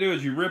you had to do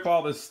is you rip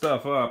all this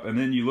stuff up, and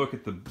then you look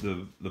at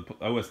the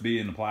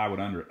OSB and the plywood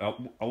under it.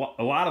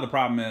 A lot of the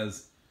problem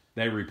is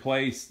they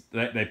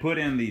put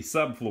in the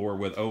subfloor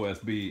with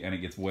OSB, and it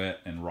gets wet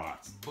and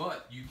rots.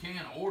 But you can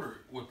order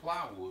it with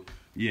plywood.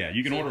 Yeah,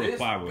 you can order with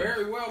plywood.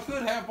 Very well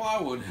could have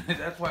plywood.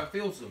 That's why it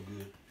feels so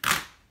good.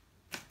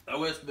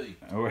 OSB.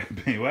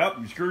 OSB. Well,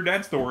 you screwed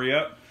that story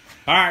up.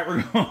 All right,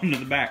 we're going to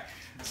the back.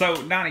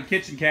 So, Donnie,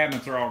 kitchen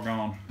cabinets are all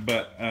gone,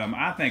 but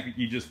I think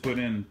you just put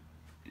in,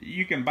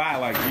 you can buy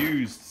like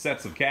used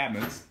sets of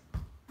cabinets.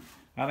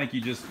 I think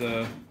you just,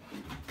 go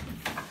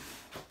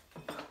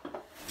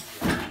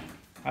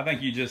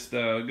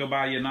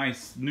buy you a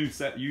nice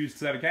used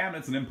set of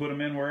cabinets and then put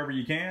them in wherever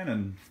you can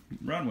and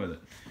run with it.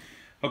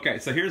 Okay,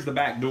 so here's the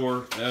back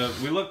door.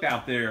 We looked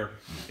out there.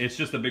 It's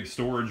just a big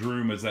storage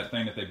room. Is that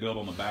thing that they built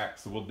on the back,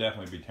 so we'll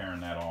definitely be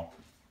tearing that off.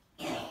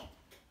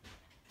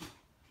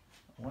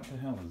 What the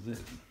hell is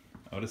this?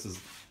 Oh, that's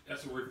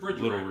a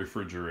refrigerator. Little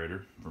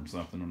refrigerator from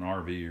something, an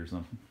RV or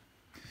something.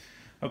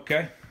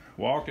 Okay,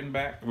 walking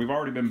back. We've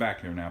already been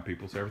back here now,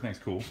 people, so everything's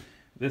cool.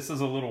 This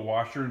is a little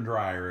washer and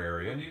dryer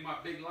area. I need my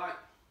big light.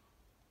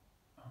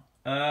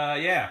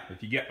 Yeah.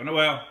 If you got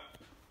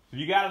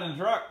it in the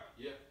truck.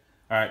 Yeah.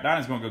 All right,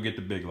 Donnie's gonna go get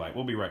the big light.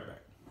 We'll be right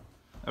back.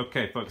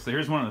 Okay, folks. So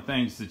here's one of the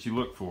things that you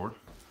look for.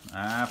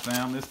 I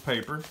found this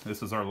paper.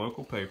 This is our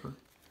local paper.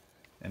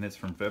 And it's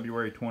from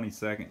February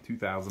 22nd,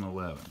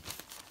 2011.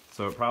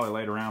 So it probably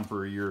laid around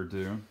for a year or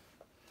two.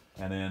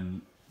 And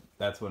then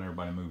that's when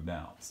everybody moved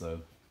out.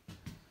 So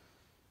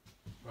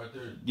right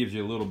there. Gives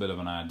you a little bit of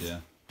an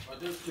idea.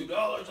 Right there's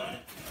 $2, ain't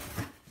it?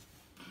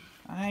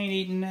 I ain't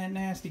eating that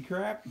nasty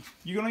crap.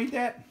 You gonna eat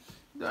that?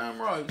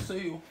 Damn right, see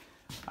you.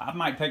 I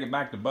might take it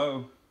back to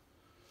Bo.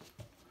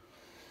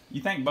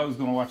 You think Bo's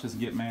gonna watch us and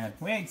get mad?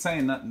 We ain't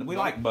saying nothing. We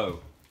like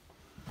Bo.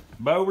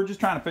 Bo, we're just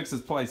trying to fix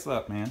this place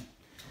up, man.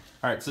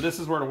 All right, so this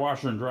is where the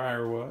washer and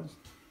dryer was.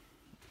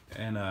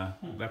 And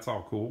that's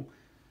all cool.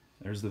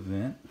 There's the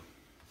vent.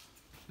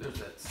 There's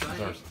that same.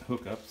 There's our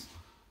hookups.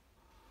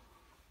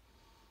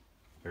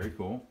 Very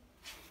cool.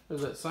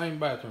 There's that same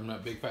bathroom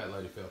that big fat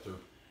lady fell through.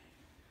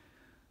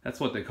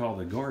 That's what they call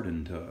the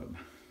garden tub.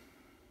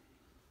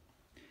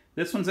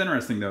 This one's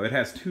interesting, though. It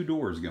has 2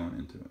 doors going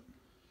into it.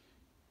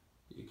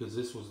 Because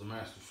this was the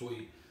master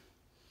suite.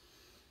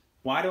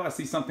 Why do I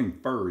see something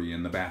furry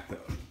in the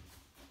bathtub?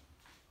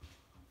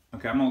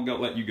 Okay, I'm gonna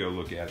let you go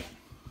look at it.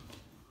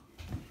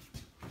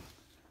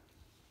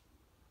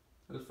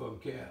 That's a fucking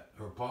cat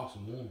or a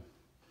possum one,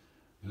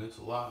 and it's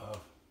alive.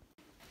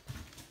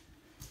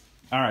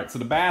 All right, so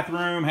the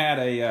bathroom had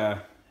a.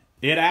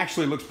 It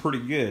actually looks pretty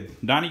good.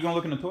 Donnie, you gonna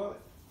look in the toilet?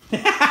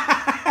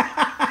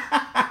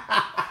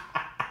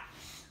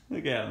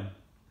 Look at him.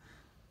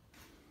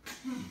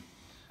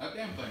 That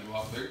damn thing's a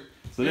lot bigger.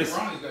 So this,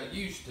 Ronnie's got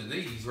used to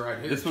these right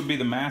here. This would be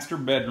the master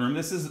bedroom.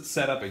 This is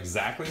set up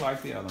exactly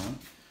like the other one.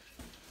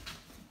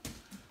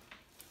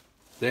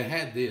 They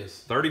had this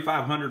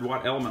 3,500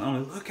 watt element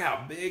only. Look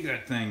how big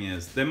that thing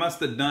is. They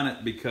must have done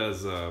it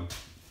because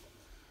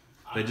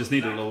they just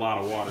needed a lot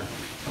of water.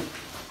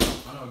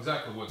 I know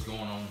exactly what's going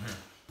on here.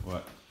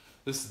 What?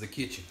 This is the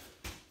kitchen.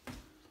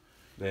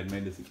 They had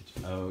made this a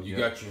kitchen. Oh, you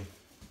got your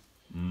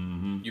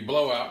your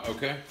blowout,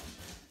 okay?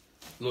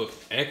 Look,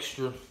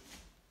 extra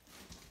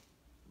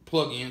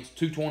plug-ins,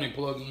 220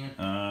 plug-in.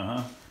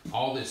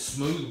 All this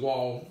smooth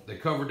wall. They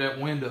covered that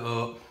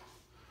window up.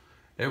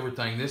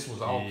 Everything. This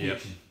was all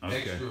kitchen.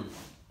 Okay.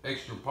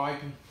 Extra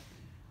piping.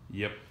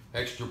 Yep.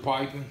 Extra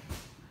piping.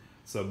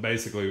 So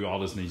basically, all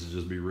this needs to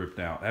just be ripped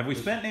out. Have we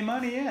spent any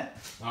money yet?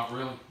 Not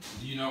really.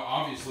 You know,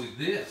 obviously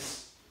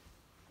this.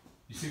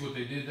 You see what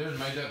they did there and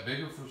made that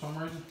bigger for some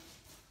reason?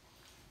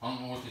 I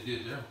don't know what they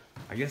did there.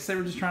 I guess they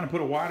were just trying to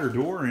put a wider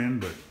door in,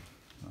 but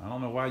I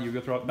don't know why you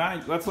go through all...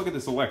 Donnie, let's look at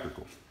this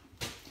electrical.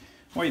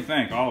 What do you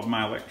think, all of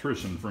my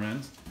electrician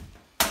friends?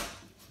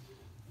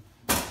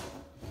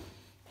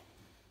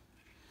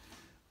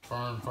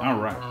 All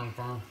right,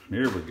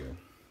 here we go.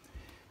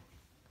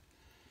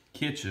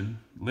 Kitchen,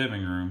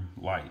 living room,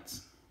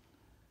 lights.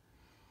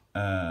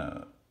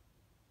 FBR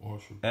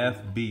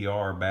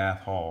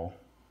bath hall.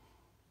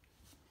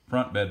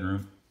 Front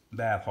bedroom,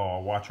 bath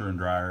hall, washer and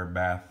dryer,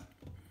 bath,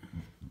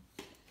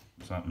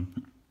 something.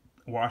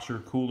 Washer,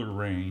 cooler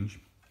range.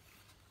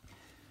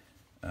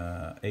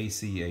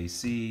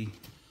 AC.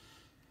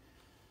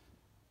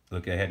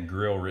 Look, I had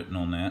grill written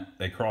on that.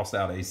 They crossed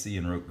out AC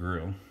and wrote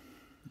grill.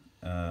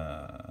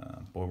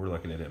 Boy, we're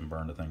lucky they didn't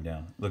burn the thing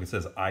down. Look, it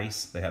says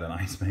ice. They had an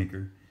ice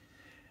maker.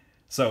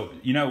 So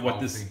you know what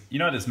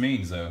this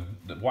means though.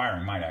 The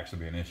wiring might actually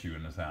be an issue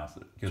in this house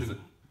because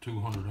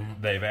 200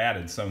 amps. They've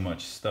added so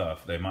much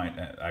stuff. They might.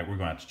 We're going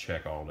to have to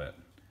check all that.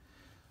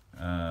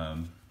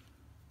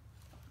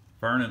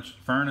 Furnace.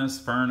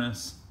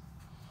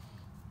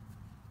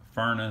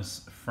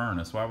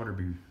 Why would there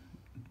be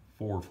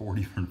 4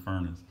 different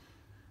furnace?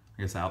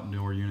 I guess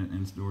outdoor unit,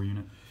 indoor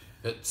unit.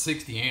 At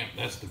 60 amp,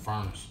 that's the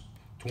furnace.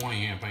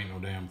 20 amp ain't no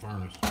damn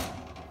furnace.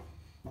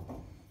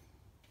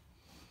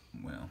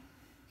 Well,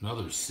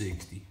 another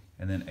 60.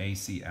 And then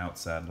AC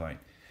outside light.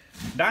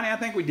 Donnie, I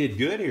think we did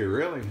good here,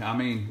 really. I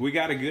mean, we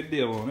got a good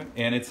deal on it,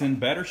 and it's in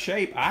better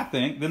shape, I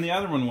think, than the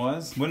other one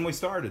was when we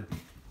started.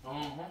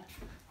 I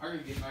gotta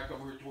get back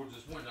over here towards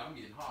this window. I'm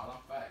getting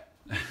hot. I'm fat.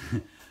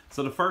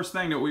 So the first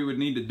thing that we would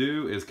need to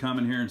do is come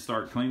in here and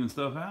start cleaning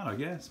stuff out, I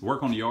guess.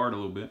 Work on the yard a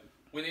little bit.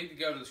 We need to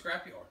go to the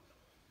scrapyard.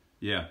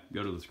 Yeah,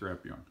 go to the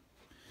scrapyard.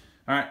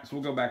 All right, so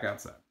we'll go back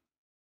outside.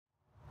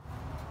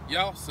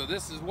 Y'all, so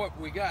this is what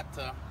we got.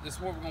 This is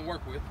what we're gonna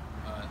work with.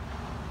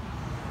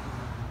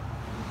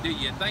 Do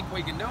you think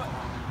we can do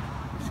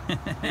it?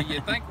 Do you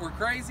think we're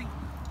crazy?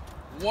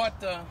 What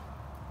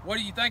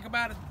do you think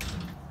about it?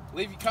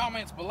 Leave your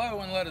comments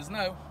below and let us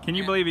know. Can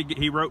you believe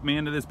he wrote me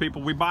into this,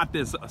 people? We bought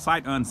this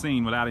sight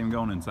unseen without even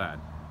going inside.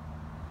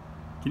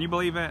 Can you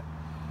believe that?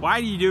 Why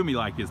do you do me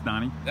like this,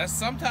 Donnie? That's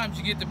sometimes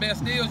you get the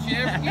best deals you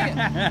ever get.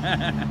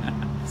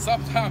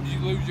 Sometimes you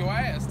lose your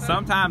ass.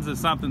 Sometimes if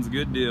something's a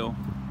good deal,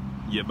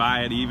 you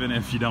buy it even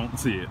if you don't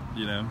see it,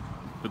 you know?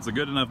 If it's a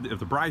good enough, if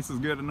the price is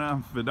good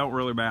enough, it don't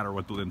really matter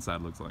what the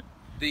inside looks like.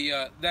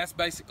 That's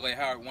basically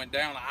how it went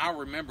down. I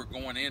remember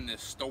going in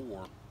this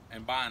store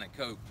and buying a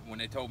Coke. When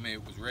they told me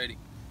it was ready,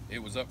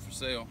 it was up for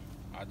sale,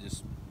 I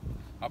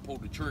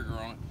pulled the trigger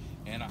on it.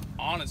 And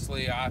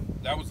honestly,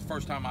 that was the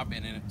first time I've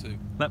been in it too.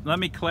 Let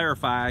me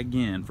clarify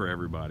again for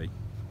everybody.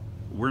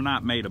 We're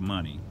not made of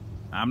money.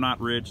 I'm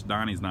not rich,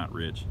 Donnie's not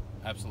rich.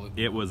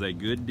 Absolutely. It was a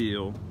good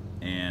deal,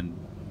 and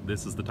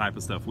this is the type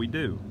of stuff we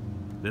do.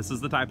 This is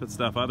the type of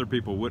stuff other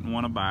people wouldn't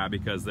want to buy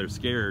because they're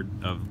scared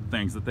of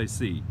things that they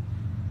see.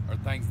 Or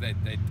things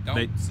that they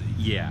don't see.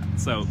 Yeah,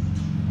 so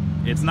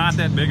it's not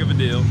that big of a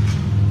deal.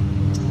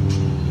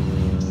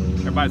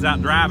 Everybody's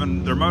out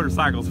driving their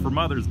motorcycles for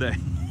Mother's Day.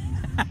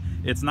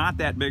 It's not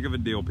that big of a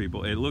deal,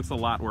 people. It looks a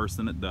lot worse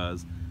than it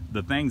does.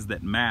 The things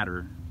that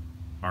matter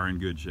are in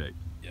good shape.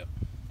 Yep.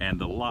 And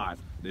the lot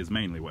is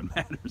mainly what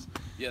matters.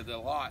 Yeah, the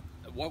lot,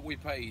 what we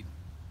paid,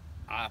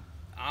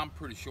 I'm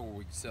pretty sure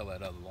we could sell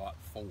that other lot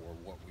for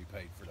what we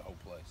paid for the whole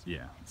place.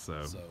 Yeah,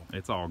 so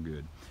it's all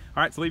good.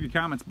 All right, so leave your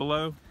comments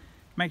below.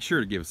 Make sure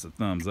to give us a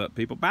thumbs up,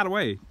 people. By the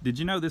way, did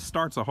you know this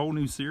starts a whole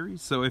new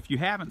series? So if you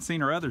haven't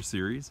seen our other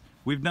series,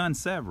 we've done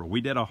several. We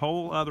did a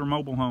whole other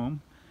mobile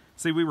home.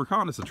 See, we were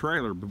calling this a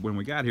trailer when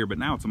we got here, but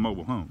now it's a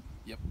mobile home.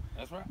 Yep,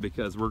 that's right.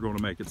 Because we're going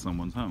to make it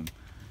someone's home.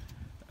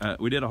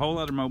 We did a whole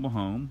other mobile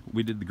home.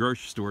 We did the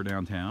grocery store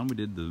downtown. We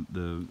did the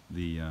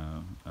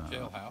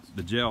jailhouse.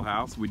 The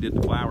jailhouse. We did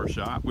the flower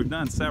shop. We've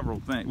done several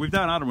things. We've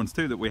done other ones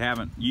too that we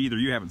haven't either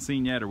you haven't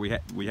seen yet or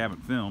we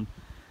haven't filmed.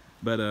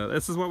 But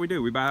this is what we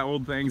do. We buy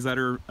old things that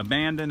are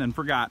abandoned and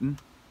forgotten,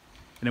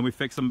 and then we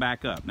fix them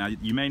back up. Now,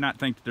 you may not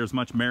think that there's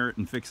much merit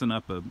in fixing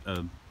up a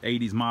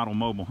 80s model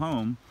mobile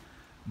home,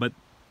 but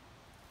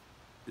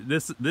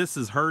this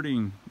is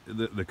hurting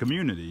the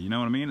community. You know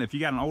what I mean? If you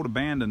got an old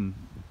abandoned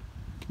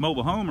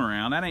mobile home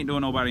around, that ain't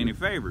doing nobody any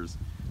favors.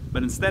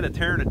 But instead of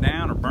tearing it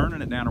down or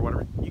burning it down or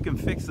whatever, you can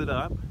fix it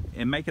up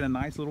and make it a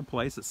nice little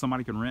place that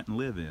somebody can rent and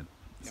live in.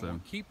 So we're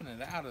keeping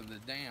it out of the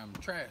damn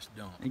trash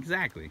dump.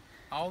 Exactly.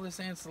 All this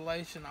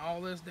insulation,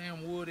 all this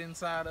damn wood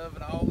inside of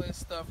it, all this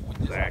stuff, we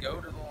just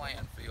go to the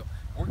landfill.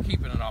 We're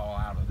keeping it all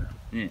out of there.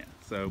 Yeah.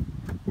 So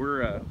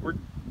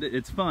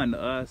it's fun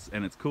to us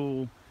and it's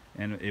cool.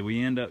 And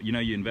we end up, you know,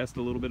 you invest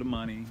a little bit of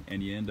money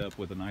and you end up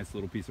with a nice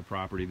little piece of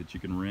property that you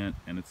can rent,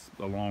 and it's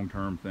a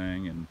long-term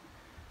thing, and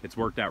it's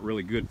worked out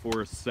really good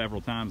for us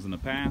several times in the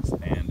past,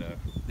 and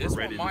this we're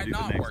ready one might to do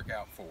not work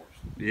out for us.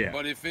 Yeah.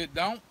 But if it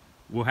don't,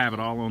 we'll have it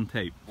all on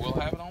tape. We'll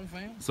have it on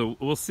film. So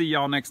we'll see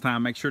y'all next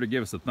time. Make sure to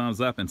give us a thumbs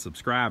up and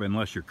subscribe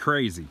unless you're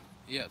crazy.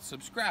 Yeah,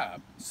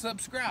 subscribe.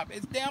 Subscribe.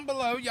 It's down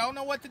below. Y'all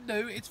know what to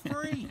do. It's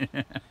free.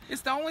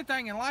 It's the only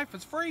thing in life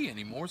that's free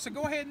anymore, so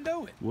go ahead and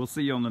do it. We'll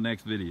see you on the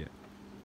next video.